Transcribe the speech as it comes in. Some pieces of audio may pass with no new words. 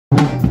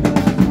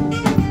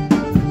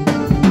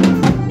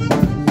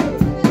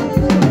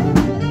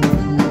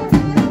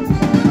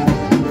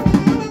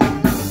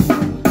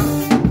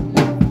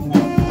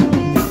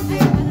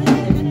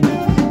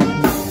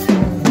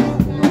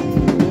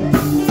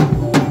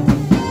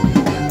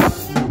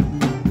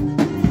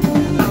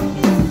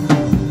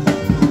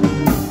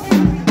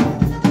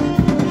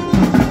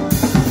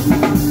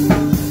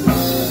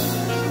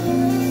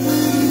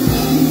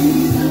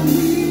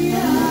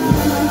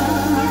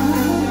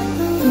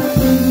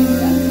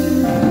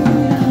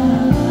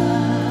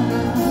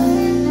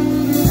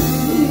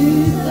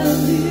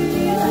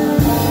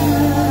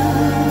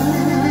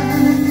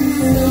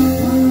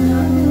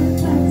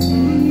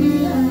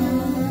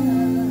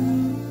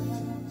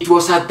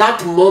was at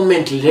that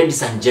moment,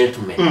 ladies and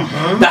gentlemen,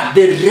 that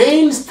the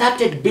rain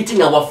started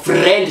beating our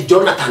friend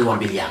Jonathan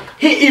Wambilianga.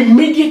 He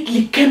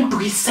immediately came to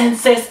his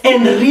senses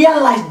and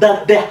realized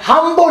that the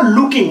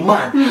humble-looking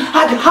man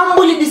had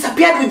humbly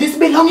disappeared with his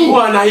belongings.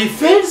 And he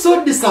felt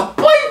so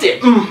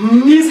disappointed.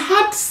 His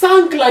heart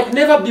sank like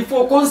never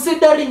before,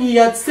 considering he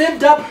had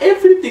saved up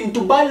everything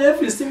to buy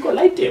every single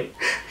item.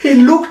 He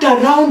looked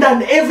around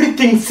and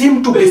everything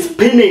seemed to be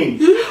spinning.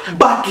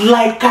 But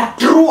like a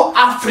true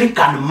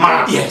African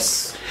man.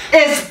 Yes.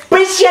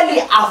 Especially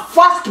a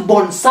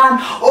firstborn son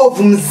of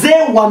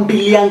Mzee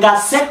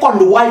Wambilianga's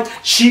second wife,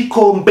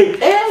 Shikombe,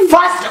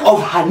 first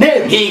of her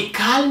name. He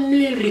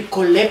calmly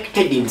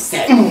recollected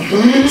himself,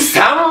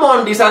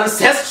 summoned his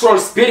ancestral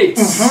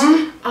spirits,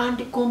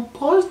 and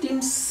composed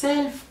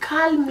himself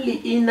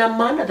calmly in a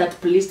manner that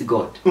pleased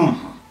God.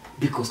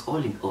 Because all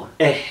in all,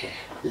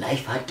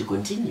 life had to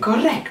continue.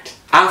 Correct.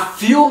 A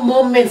few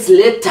moments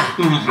later,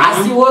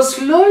 as he was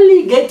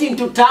slowly getting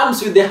to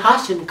terms with the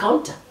harsh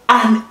encounter,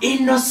 an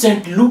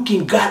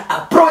innocent-looking girl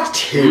approached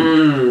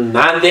him.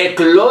 And the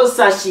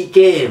closer she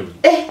came,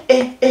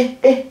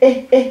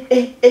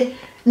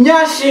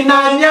 Nyashi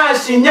na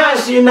nyashi,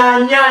 nyashi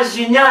na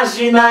nyashi,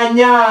 nyashi na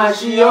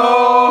nyashi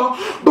yo,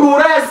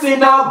 buresi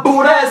na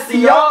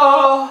buresi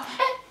yo.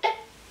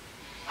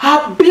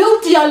 her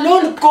beauty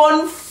alone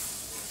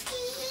confused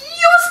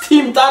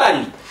him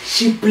thoroughly.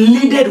 She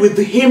pleaded with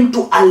him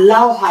to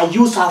allow her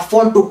use her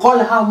phone to call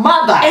her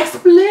mother,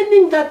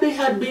 explaining that they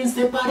had been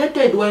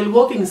separated while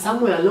walking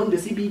somewhere along the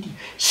CBD.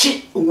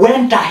 She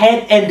went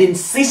ahead and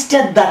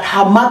insisted that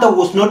her mother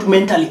was not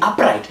mentally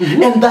upright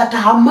and that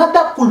her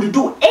mother could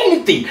do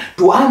anything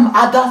to harm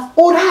others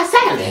or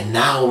herself. And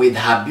now with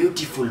her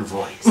beautiful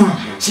voice,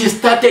 she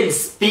started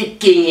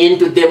speaking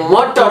into the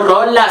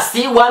Motorola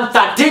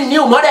C113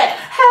 new model.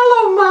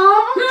 Hello,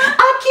 Mom.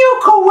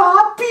 Akiyoko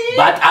wapi?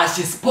 But as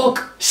she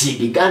spoke, she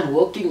began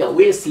walking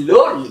away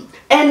slowly.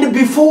 And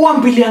before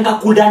Wambilianga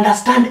could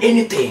understand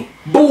anything,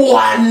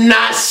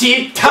 Buana,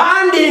 she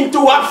turned into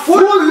a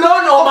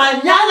full-blown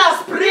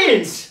Omanyala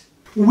sprint.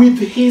 With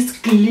his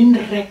clean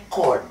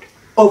record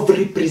of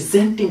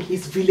representing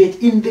his village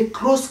in the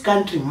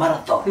cross-country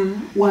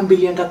marathon,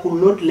 Wambilianga could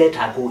not let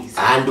her go easy.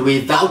 And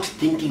without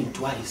thinking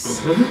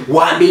twice,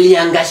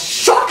 Wambilianga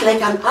shot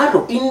like an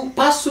arrow in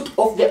pursuit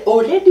of the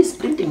already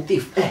sprinting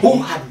thief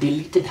who had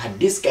deleted her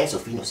disguise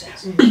of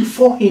innocence.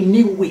 Before he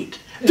knew it,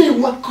 they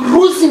were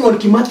cruising on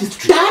Kimathi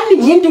Street,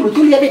 turning into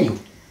Lutuli Avenue,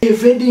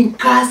 evading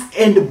cars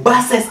and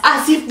buses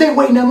as if they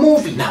were in a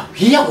movie. Now,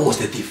 here was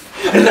the thief,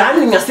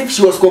 running as if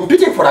she was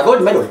competing for a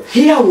gold medal.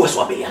 Here was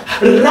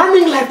Wambilianga,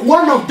 running like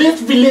one of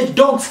these village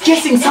dogs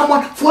chasing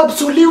someone for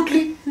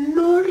absolutely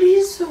no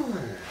reason.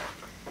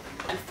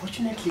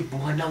 Unfortunately,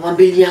 Buana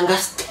Wambilianga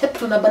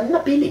stepped on a banana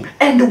peeling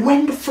and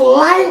went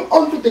flying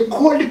onto the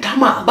cold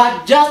tarmac.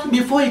 But just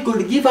before he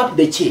could give up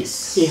the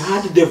chase, he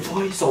heard the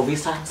voice of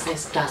his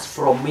ancestors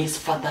from his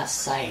father's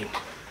side.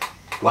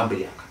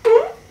 Wambilianga.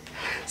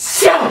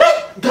 So,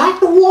 that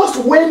was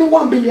when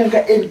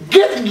Wambilianga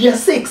engaged Gear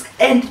 6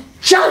 and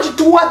charged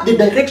toward the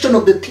direction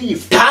of the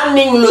thief,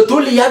 turning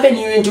Lutuli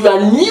Avenue into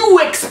a new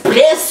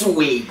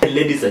expressway.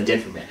 Ladies and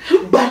gentlemen,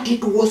 but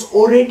it was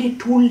already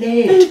too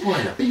late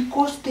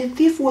because the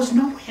thief was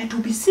nowhere to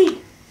be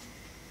seen.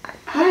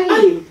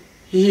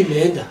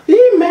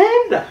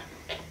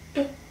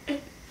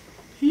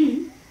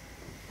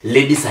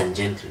 Ladies and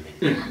gentlemen,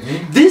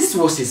 this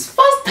was his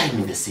first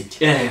time in the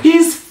city.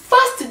 His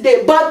first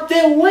day, but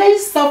the way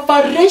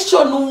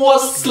separation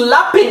was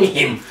slapping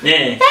him.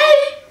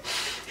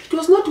 It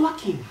was not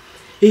working.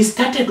 He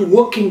started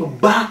walking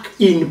back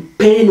in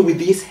pain with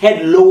his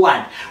head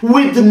lowered,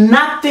 with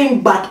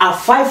nothing but a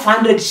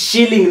 500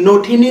 shilling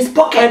note in his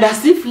pocket. And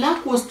as if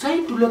luck was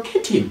trying to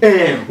locate him,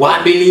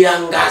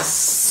 Wambilianga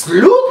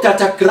looked at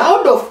a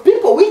crowd of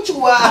people which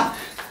were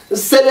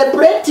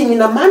celebrating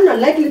in a manner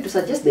likely to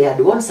suggest they had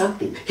won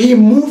something. He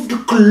moved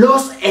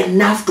close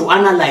enough to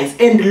analyze,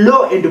 and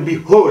lo and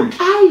behold,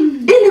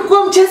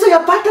 ilikuwa mchezo ya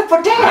pata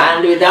potea.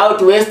 And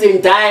without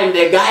wasting time,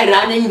 the guy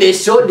running the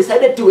show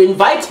decided to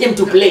invite him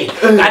to play.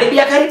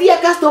 Karibia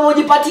customer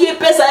ujipatie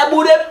pesa ya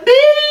bure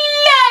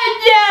bila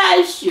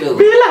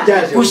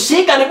jasho.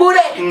 Kushika ni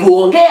bure,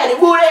 kuongea ni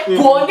bure,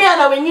 kuongea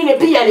na wengine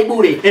pia ni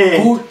bure.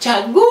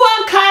 Kuchagua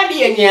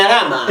kadi yenye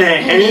alama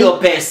ndiyo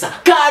pesa.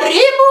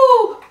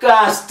 Karibu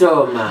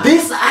customer.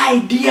 This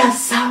idea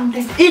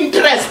sounded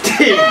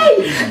interesting.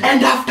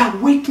 And after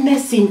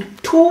witnessing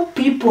two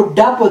people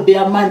double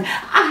their money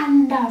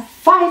under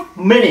 5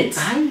 minutes,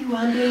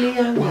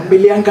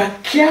 Wambilianga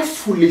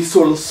carefully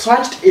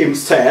soul-searched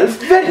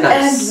himself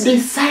and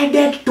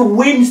decided to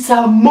win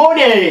some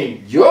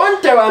money.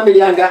 Jonte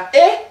Wambilianga,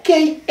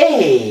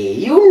 aka,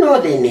 you know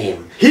the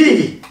name.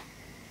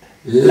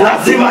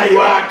 Lazima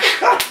iwak.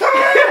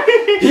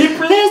 He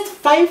placed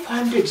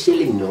 500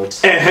 shilling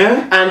notes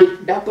and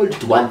it doubled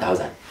to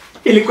 1,000.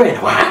 Ilikuwa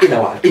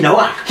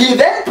inawak. He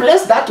then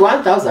placed that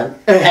 1,000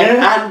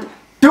 and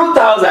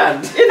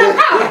 2,000.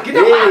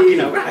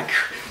 Inawak.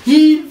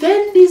 He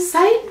then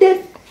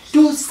decided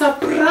to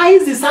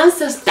surprise his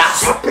ancestors.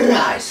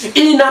 Surprise.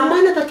 In a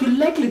manner that will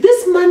likely,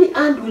 this money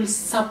and will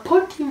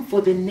support him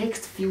for the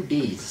next few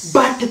days.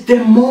 But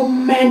the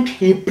moment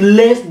he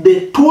placed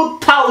the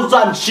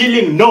 2,000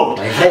 shilling note,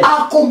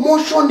 a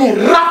commotion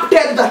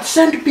erupted that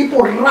sent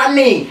people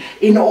running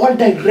in all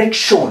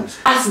directions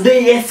as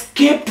they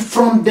escaped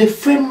from the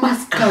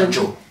famous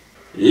Kanjo.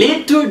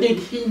 Little did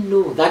he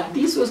know that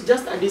this was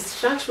just a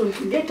distraction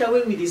to get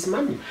away with his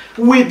money.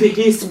 With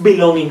his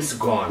belongings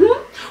gone,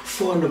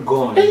 phone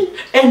gone,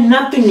 and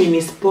nothing in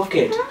his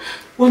pocket.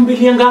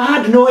 Wambilianga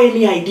had no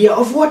any idea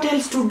of what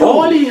else to do.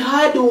 All he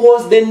had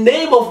was the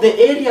name of the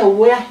area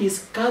where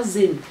his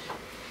cousin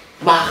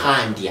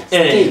Mahandia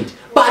stayed.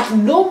 But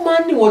no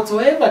money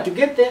whatsoever to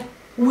get there.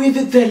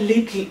 With the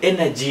little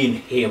energy in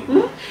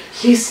him,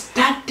 he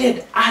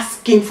started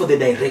asking for the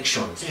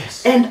directions.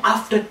 Yes. And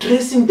after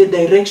tracing the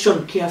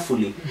direction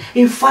carefully,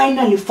 he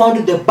finally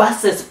found the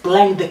buses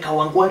plying the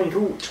Kawangware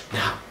route.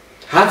 Now,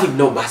 having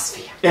no bus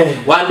fare,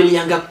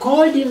 Wambilianga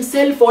called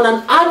himself on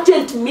an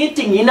urgent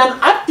meeting in an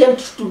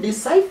attempt to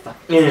decipher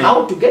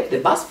how to get the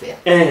bus fare.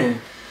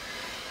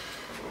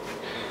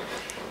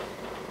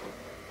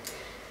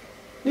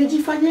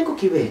 Nijifanyeko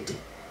kiwete.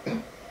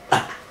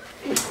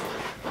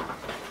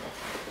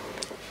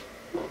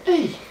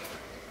 Hey,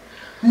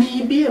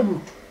 niibie mtu.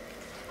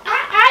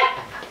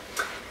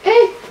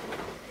 Hey,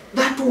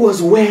 that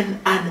was when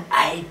an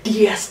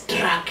idea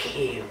struck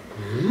him.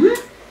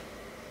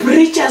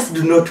 Preachers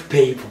do not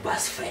pay for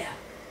bus fare.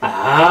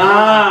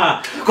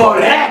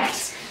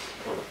 Correct.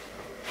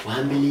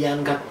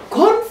 Wambilianga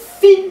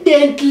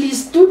confidently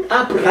stood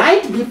up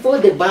right before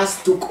the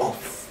bus took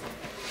off.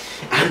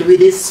 And with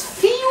his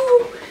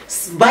few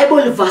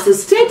Bible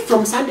verses straight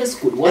from Sunday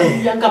school,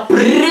 Wambilianga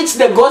preached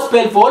the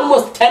gospel for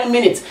almost 10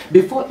 minutes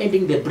before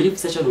ending the brief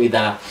session with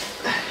a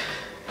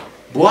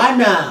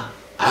Bwana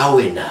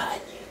awe nanyi.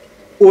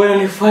 When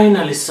he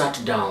finally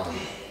sat down,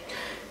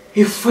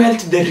 he felt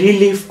the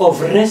relief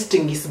of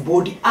resting his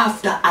body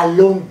after a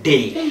long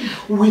day,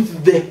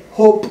 with the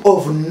hope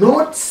of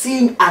not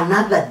seeing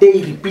another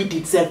day repeat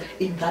itself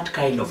in that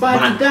kind of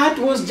manner. But that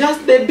was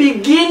just the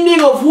beginning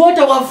of what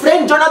our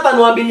friend Jonathan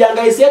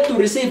Wambilianga is yet to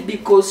receive,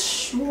 because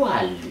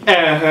surely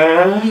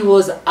he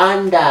was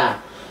under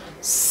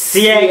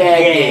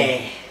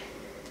siege.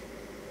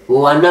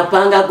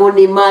 Wanapanga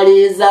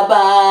kunimaliza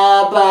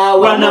baba,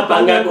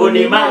 wanapanga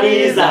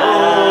kunimaliza,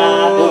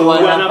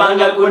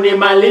 wanapanga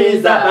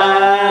kunimaliza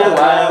baba,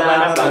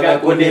 wanapanga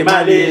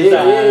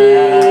kunimaliza,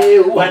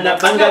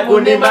 wanapanga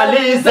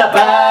kunimaliza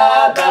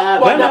baba,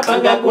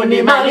 wanapanga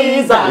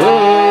kunimaliza,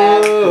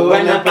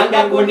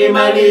 wanapanga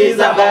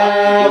kunimaliza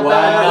baba,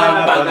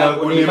 wanapanga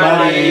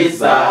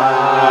kunimaliza.